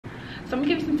So I'm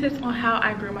gonna give you some tips on how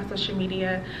I grew my social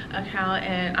media account,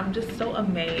 and I'm just so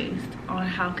amazed on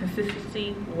how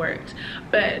consistency works.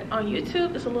 But on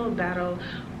YouTube, it's a little battle.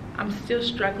 I'm still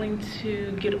struggling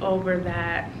to get over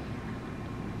that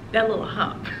little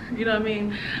hump, you know what I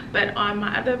mean? But on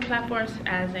my other platforms,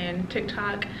 as in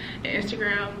TikTok and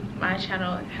Instagram, my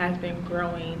channel has been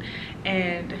growing,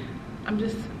 and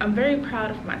I'm very proud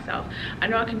of myself. I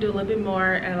know I can do a little bit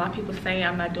more, and a lot of people say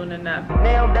I'm not doing enough.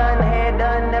 Nail done, hair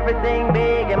done, everything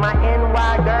big, and my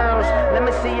NY girls, let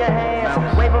me see your hands,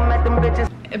 wave them at them bitches.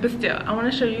 But still, I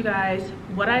want to show you guys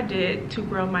what I did to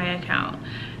grow my account.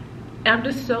 And I'm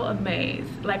just so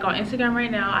amazed. Like on Instagram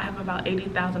right now, I have about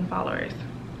 80,000 followers.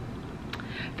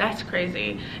 That's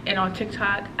crazy. And on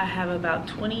TikTok, I have about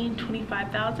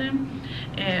 25,000.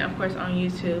 And of course on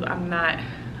YouTube,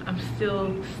 I'm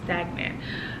still stagnant.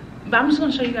 But I'm just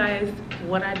gonna show you guys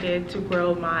what I did to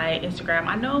grow my Instagram.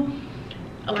 I know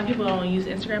a lot of people don't use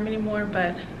Instagram anymore,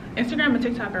 but Instagram and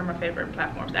TikTok are my favorite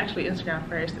platforms. Actually, Instagram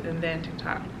first and then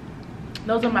TikTok.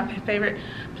 Those are my favorite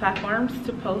platforms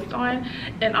to post on.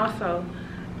 And also,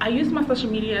 I use my social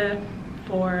media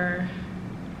for,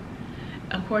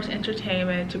 of course,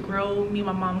 entertainment, to grow me and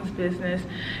my mom's business,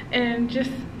 and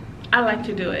just I like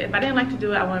to do it. If I didn't like to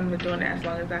do it, I wouldn't have been doing it as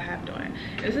long as I have doing.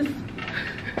 This is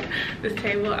this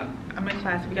table. I'm in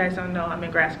class. If you guys don't know, I'm in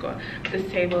grad school. This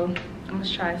table, I'm gonna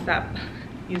try to stop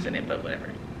using it, but whatever.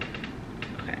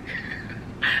 Okay,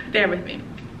 bear with me.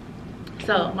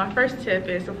 So my first tip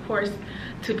is, of course,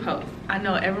 to post. I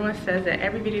know everyone says that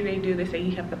every video they do, they say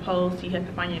you have to post, you have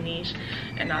to find your niche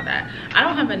and all that. I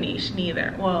don't have a niche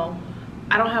neither. Well,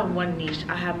 I don't have one niche,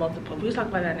 I have multiple. We'll talk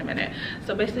about that in a minute.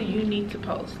 So basically, you need to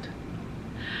post.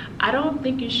 I don't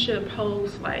think you should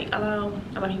post like, a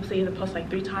lot of people say you have to post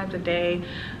like 3 times a day.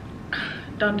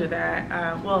 Don't do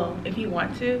that. Well, if you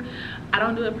want to. I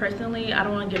don't do it personally. I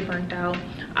don't want to get burnt out.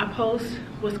 I post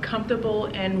what's comfortable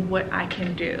and what I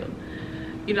can do.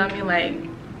 You know what I mean?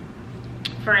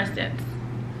 Like, for instance,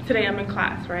 today I'm in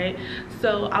class, right?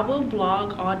 So I will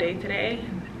vlog all day today.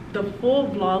 The full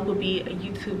vlog will be a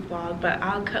YouTube vlog, but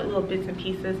I'll cut little bits and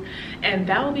pieces, and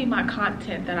that will be my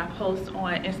content that I post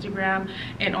on Instagram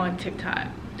and on TikTok.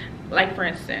 Like, for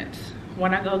instance,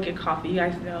 when I go get coffee, you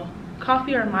guys know,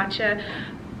 coffee or matcha,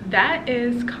 that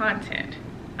is content.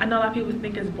 I know a lot of people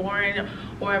think it's boring,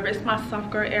 or if it's my soft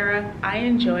girl era, I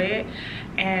enjoy it,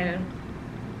 and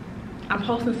I'm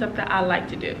posting stuff that I like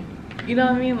to do. You know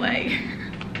what I mean? Like,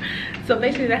 so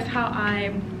basically that's how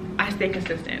I stay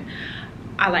consistent.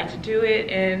 I like to do it,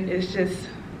 and it's just,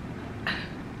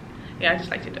 yeah, I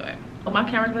just like to do it. Well, my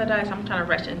camera's gonna die, so I'm trying to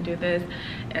rush and do this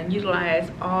and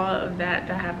utilize all of that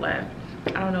I have left.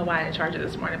 I don't know why I didn't charge it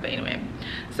this morning, but anyway.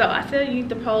 So I said you need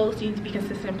to post, you need to be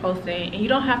consistent posting, and you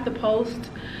don't have to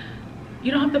post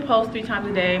 3 times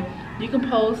a day. You can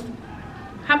post,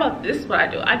 how about this is what I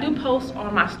do. I do post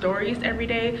on my stories every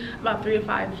day, about 3 to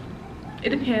 5. It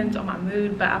depends on my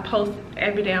mood, but I post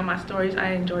every day on my stories.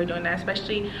 I enjoy doing that,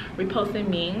 especially reposting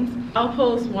memes. I'll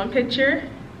post one picture,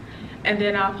 and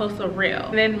then I'll post a reel.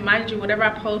 And then, mind you, whatever I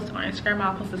post on Instagram,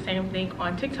 I'll post the same thing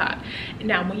on TikTok.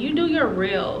 Now, when you do your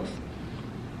reels,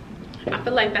 I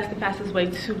feel like that's the fastest way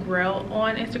to grow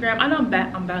on Instagram. I know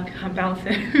I'm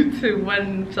bouncing to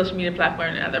one social media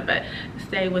platform and another, but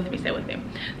stay with me, stay with me.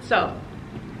 So,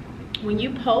 when you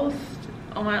post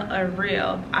on a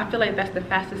reel, I feel like that's the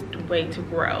fastest way to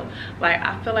grow. Like,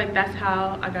 I feel like that's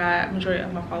how I got majority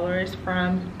of my followers,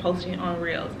 from posting on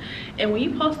reels. And when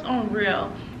you post on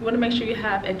reel, you want to make sure you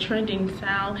have a trending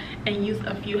sound and use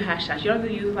a few hashtags. You don't have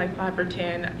to use like 5 or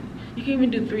 10. You can even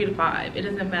do 3 to 5. It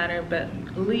doesn't matter, but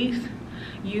at least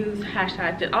use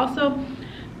hashtags. And also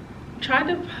try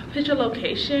to pick a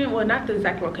location, well, not the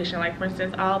exact location. Like, for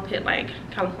instance, I'll put like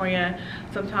California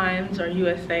sometimes, or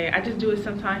USA. I just do it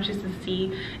sometimes just to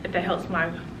see if that helps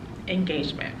my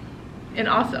engagement. And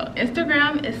also,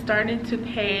 Instagram is starting to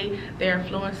pay their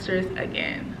influencers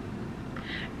again.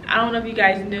 I don't know if you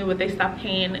guys knew, but they stopped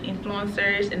paying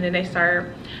influencers, and then they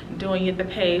start doing, you have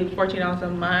to pay $14 a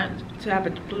month to have a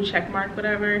blue check mark,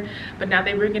 whatever. But now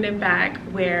they're bringing it back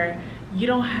where you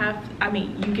don't have,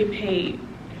 you get paid.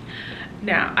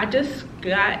 Now, I just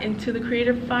got into the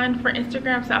creative fund for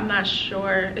Instagram, so I'm not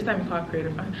sure, it's not even called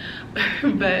creative fund,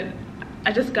 but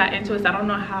I just got into it, so I don't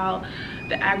know how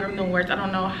the algorithm works. I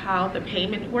don't know how the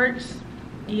payment works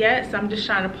yet, so I'm just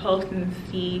trying to post and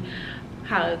see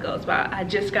how it goes. But I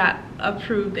just got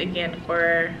approved again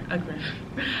for, I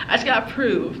just got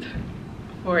approved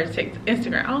for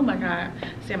Instagram. Oh my God,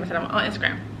 see, I said I'm on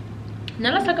Instagram.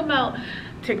 Now let's talk about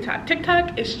TikTok.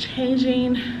 TikTok is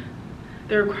changing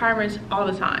the requirements all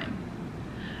the time.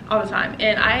 all the time.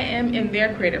 And I am in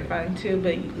their creative fund too,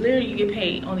 but literally you get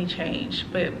paid only change,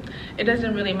 but it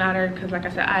doesn't really matter because like I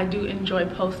said, I do enjoy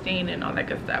posting and all that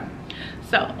good stuff.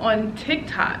 So on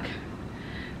TikTok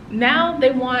now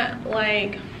they want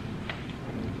like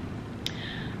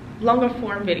longer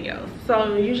form videos.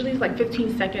 So usually it's like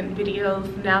 15-second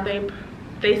videos. Now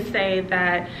they say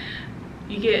that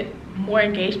you get more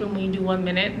engagement when you do 1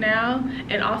 minute now,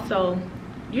 and also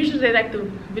usually they like the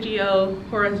video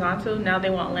horizontal. Now they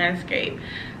want landscape.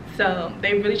 So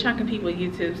they really trying to compete with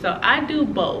YouTube. So I do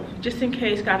both, just in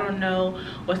case I don't know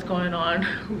what's going on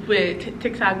with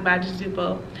TikTok, but I just do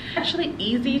both. Actually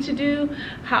easy to do.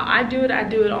 How I do it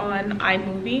on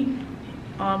iMovie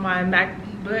on my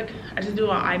MacBook. I just do it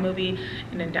on iMovie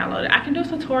and then download it. I can do a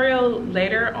tutorial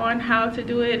later on how to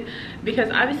do it, because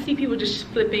obviously people just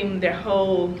flipping their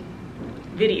whole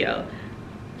video.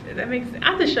 That makes sense.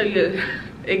 I have to show you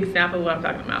an example of what I'm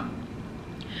talking about.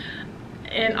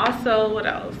 And also, what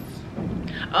else?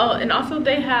 Oh, and also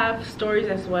they have stories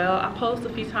as well. I post a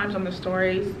few times on the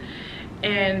stories.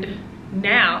 And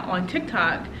now on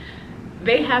TikTok,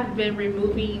 they have been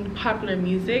removing popular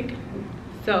music.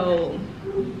 So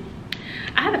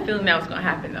I had a feeling that was gonna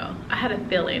happen though. I had a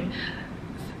feeling.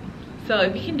 So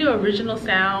if you can do original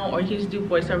sound or you can just do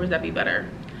voiceovers, that'd be better.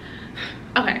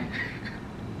 Okay.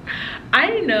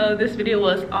 I know this video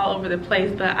was all over the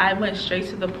place, but I went straight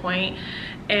to the point.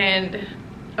 And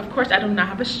of course I do not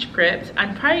have a script.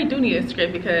 I probably do need a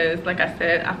script because like I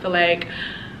said, I feel like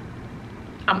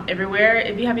I'm everywhere.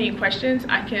 If you have any questions,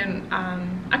 I can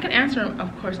answer them.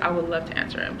 Of course I would love to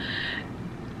answer them.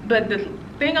 But the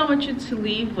thing I want you to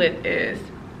leave with is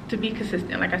to be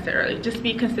consistent. Like I said earlier, just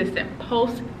be consistent.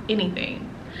 Post anything.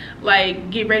 Like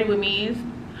Get Ready With Me,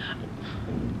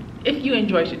 if you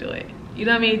enjoy to do it. You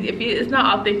know what I mean? If it's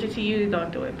not authentic to you,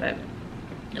 don't do it. But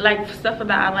like stuff that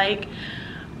I like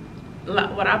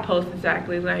what I post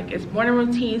exactly, like it's morning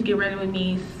routines, Get Ready With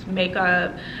Me,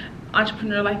 makeup,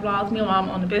 entrepreneur life vlogs, me and mom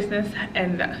on the business,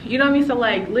 and you know what I mean. So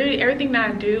like literally everything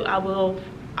that I do, I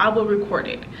will record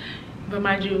it. But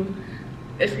mind you,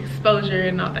 it's exposure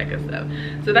and all that good stuff.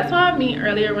 So that's what I mean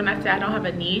earlier when I said I don't have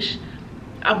a niche.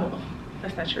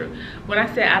 That's not true. When I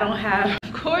said I don't have,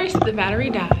 of course the battery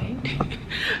died.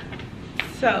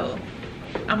 So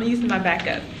I'm using my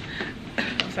backup.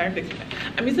 I'm sorry, fixing that.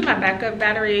 I'm using my backup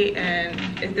battery, and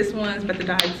this one's about to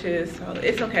die too, so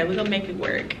it's okay. We're gonna make it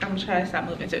work. I'm gonna try to stop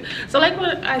moving too. So like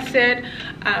what I said,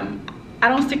 I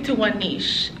don't stick to one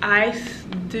niche. I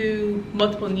do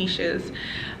multiple niches.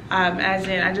 As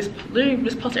in I just literally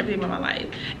just post everything about my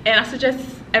life, and I suggest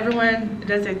everyone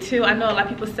does it too. I know a lot of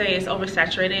people say it's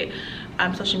oversaturated,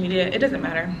 social media. It doesn't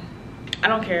matter. I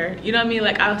don't care. You know what I mean?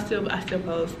 Like I still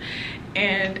post,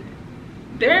 and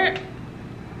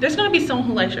there's gonna be someone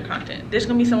who likes your content. There's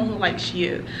gonna be someone who likes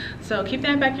you. So keep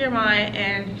that in the back of your mind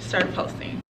and start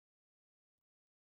posting.